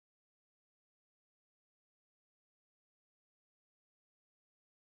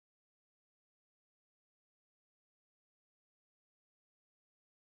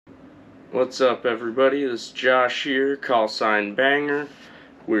What's up, everybody? This is Josh here, call sign Banger.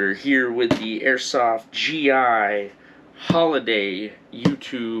 We're here with the AirsoftGI Holiday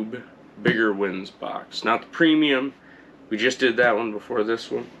YouTube Bigger Wins box. Not the premium. We just did that one before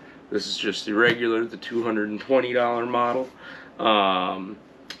this one. This is just the regular, the $220 model. I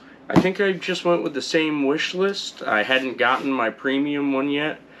think I just went with the same wish list. I hadn't gotten my premium one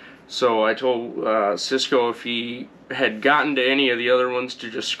yet. So I told Cisco if he had gotten to any of the other ones to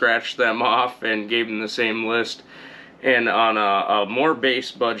just scratch them off, and gave him the same list. And on a more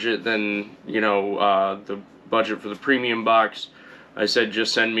base budget than, you know, the budget for the premium box, I said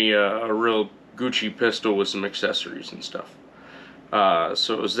just send me a real Gucci pistol with some accessories and stuff.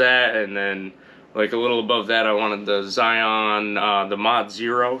 So it was that, and then like a little above that I wanted the Zion, the Mod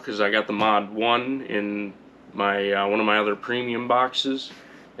 0, because I got the Mod 1 in my one of my other premium boxes.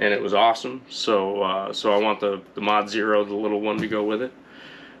 And it was awesome, so so I want the Mod 0, the little one, to go with it.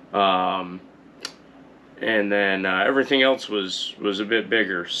 And then everything else was a bit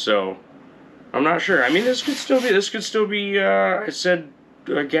bigger, so I'm not sure. I mean, this could still be. I said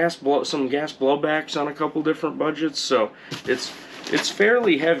some gas blowbacks on a couple different budgets, so it's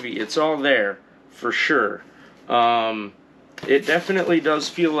fairly heavy. It's all there for sure. It definitely does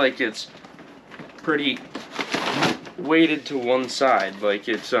feel like it's pretty weighted to one side, like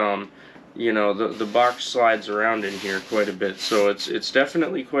it's you know, the box slides around in here quite a bit, so it's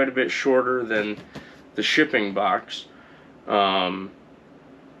definitely quite a bit shorter than the shipping box, but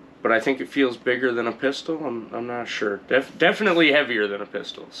I think it feels bigger than a pistol. I'm not sure. Definitely heavier than a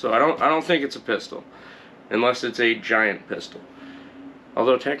pistol, so I don't think it's a pistol unless it's a giant pistol,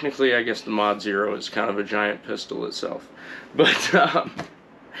 although technically I guess the Mod 0 is kind of a giant pistol itself. But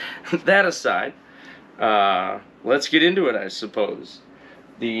that aside, let's get into it, I suppose.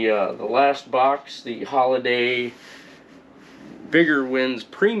 The last box, the Holiday Bigger Wins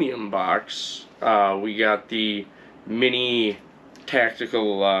Premium box, we got the mini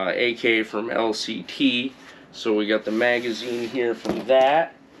tactical AK from LCT. So we got the magazine here from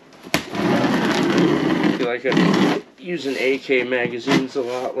that. I feel like I've been using AK magazines a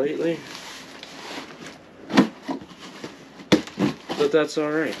lot lately, but that's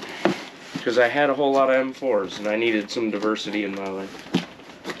alright, because I had a whole lot of M4s and I needed some diversity in my life.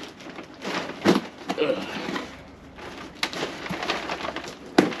 Ugh.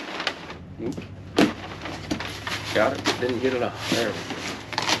 Oop. Got it. Didn't get it off. There we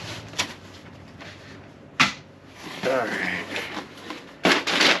go. Alright.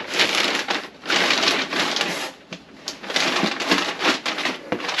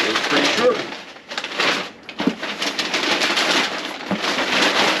 It's pretty short.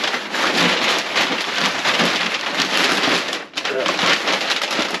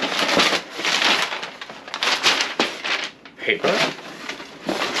 Paper.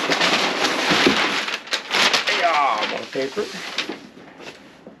 Yeah, more paper.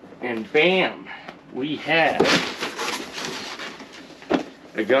 And bam, we have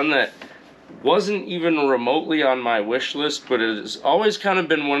a gun that wasn't even remotely on my wish list, but it has always kind of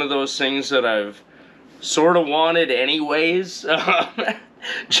been one of those things that I've sort of wanted anyways,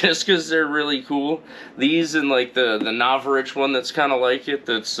 just because they're really cool. These and like the Navarich one that's kind of like it,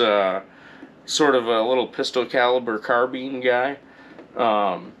 that's sort of a little pistol caliber carbine guy.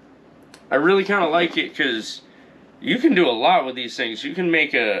 I really kind of like it because you can do a lot with these things. You can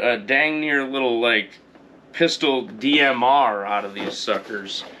make a dang near little like pistol DMR out of these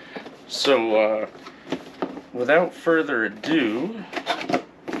suckers. So without further ado,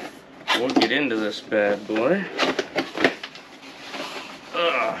 we'll get into this bad boy.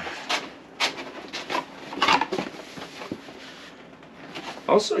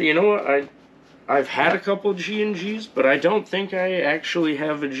 Also, you know what? I've had a couple G&Gs, but I don't think I actually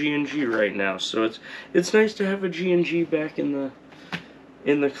have a G&G right now. So it's nice to have a G&G back in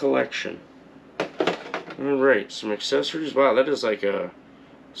the collection. All right, some accessories. Wow, that is like a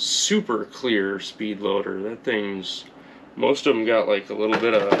super clear speed loader. That thing's, most of them got like a little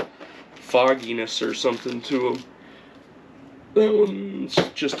bit of fogginess or something to them. That one's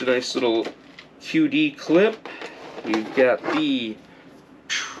just a nice little QD clip. We've got the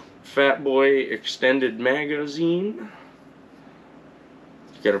Fat Boy extended magazine.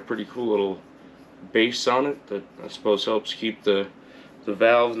 It's got a pretty cool little base on it that I suppose helps keep the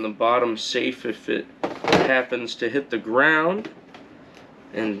valve in the bottom safe if it happens to hit the ground.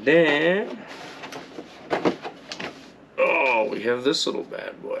 And then, oh, we have this little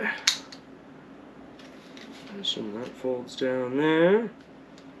bad boy. I assume that folds down there.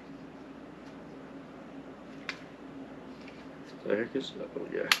 What the heck is that? Oh,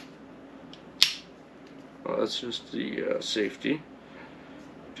 yeah. Well, that's just the safety.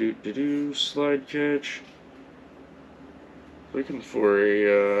 Slide catch. Looking for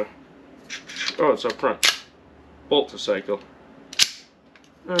a, oh, it's up front. Bolt to cycle.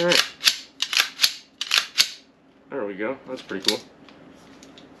 Alright. There we go. That's pretty cool.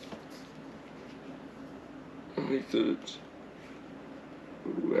 I think that it's...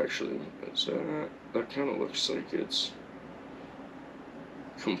 Ooh, actually, that kind of looks like it's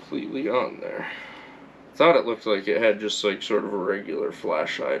completely on there. Thought it looked like it had just like sort of a regular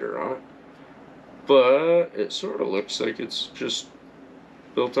flash hider on it. But it sort of looks like it's just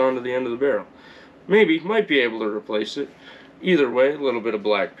built onto the end of the barrel. Maybe, might be able to replace it. Either way, a little bit of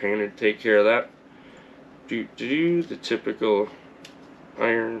black paint would take care of that. The typical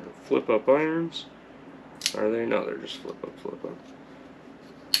iron, flip-up irons. Are they? No, they're just flip-up.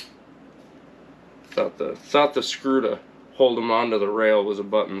 Thought the screw to hold them onto the rail was a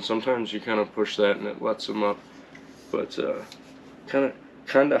button. Sometimes you kind of push that and it lets them up. But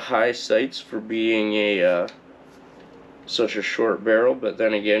kind of high sights for being a such a short barrel. But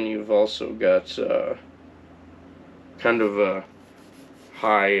then again, you've also got kind of a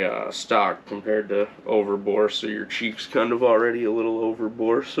high stock compared to overbore, so your cheek's kind of already a little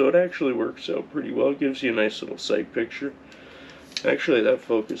overbore, so it actually works out pretty well. Gives you a nice little sight picture. Actually, that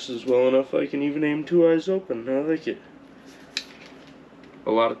focuses well enough I can even aim 2 eyes open. I like it.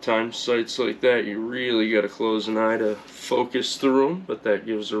 A lot of times sights like that, you really got to close an eye to focus through them, but that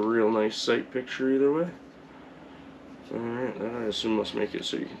gives a real nice sight picture either way. Alright, that I assume must make it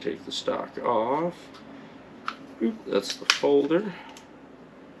so you can take the stock off. Oop, that's the folder.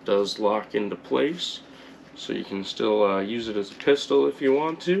 Does lock into place, so you can still use it as a pistol if you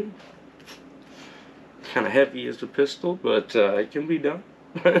want to. Kind of heavy as a pistol, but it can be done.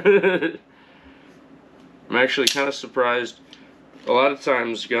 I'm actually kind of surprised. A lot of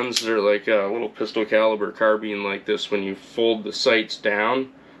times guns that are like a little pistol caliber carbine like this, when you fold the sights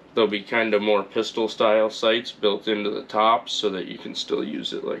down, there'll be kind of more pistol style sights built into the top so that you can still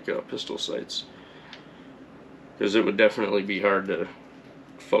use it like pistol sights. Because it would definitely be hard to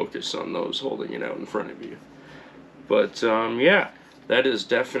focus on those holding it out in front of you. But yeah, that is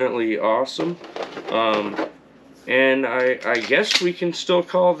definitely awesome. And I guess we can still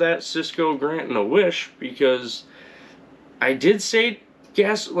call that Cisco granting a wish, because I did say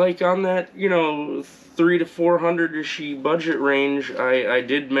gas, like on that, you know, 300 to 400-ish budget range, I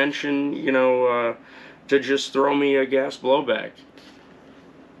did mention, you know, to just throw me a gas blowback.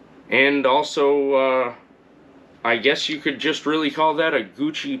 And also, I guess you could just really call that a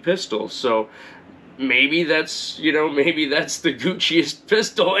Gucci pistol. So maybe that's, you know, maybe that's the Gucciest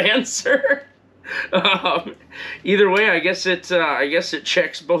pistol answer. Either way, I guess it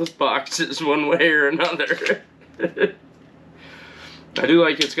checks both boxes one way or another. I do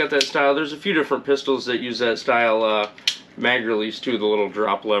like it's got that style. There's a few different pistols that use that style mag release too, the little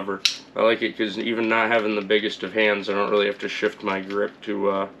drop lever. I like it because even not having the biggest of hands, I don't really have to shift my grip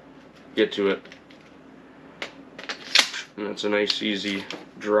to get to it. And it's a nice easy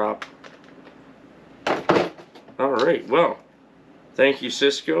drop. Alright, well, thank you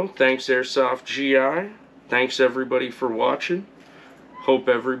Cisco, thanks AirsoftGI, thanks everybody for watching. Hope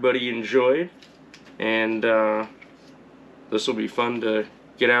everybody enjoyed, and this will be fun to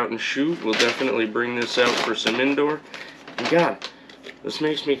get out and shoot. We'll definitely bring this out for some indoor. And God, this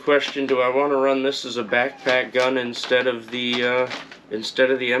makes me question, do I want to run this as a backpack gun instead of the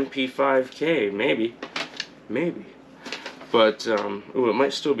MP5K? Maybe. But, ooh, it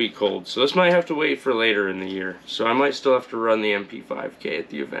might still be cold, so this might have to wait for later in the year. So I might still have to run the MP5K at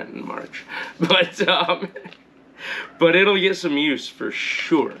the event in March. But, but it'll get some use for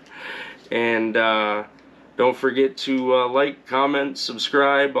sure. And, don't forget to like, comment,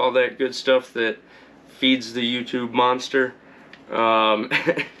 subscribe, all that good stuff that feeds the YouTube monster. And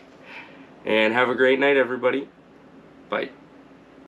have a great night, everybody. Bye.